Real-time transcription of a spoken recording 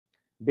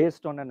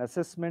Based on an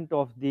assessment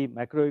of the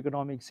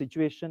macroeconomic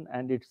situation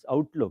and its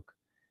outlook,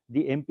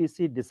 the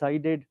MPC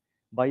decided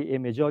by a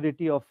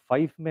majority of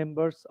 5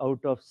 members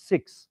out of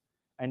 6,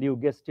 and you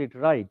guessed it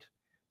right,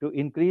 to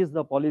increase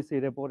the policy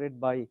repo rate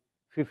by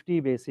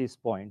 50 basis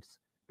points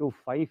to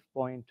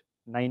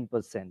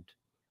 5.9%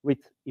 with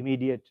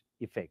immediate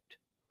effect.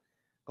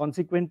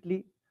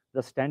 Consequently,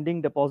 the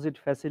standing deposit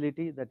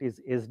facility, that is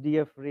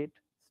SDF rate,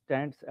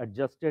 stands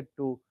adjusted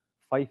to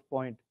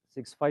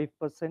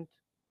 5.65%,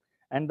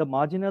 and the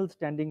marginal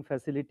standing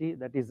facility,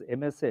 that is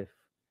MSF,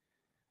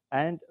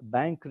 and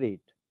bank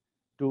rate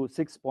to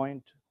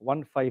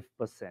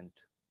 6.15%.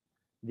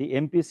 The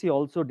MPC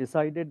also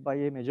decided by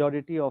a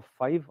majority of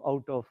 5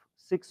 out of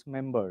 6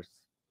 members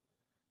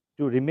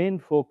to remain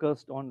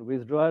focused on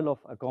withdrawal of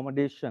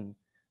accommodation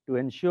to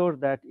ensure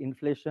that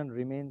inflation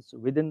remains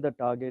within the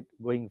target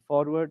going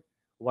forward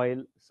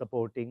while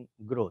supporting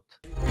growth.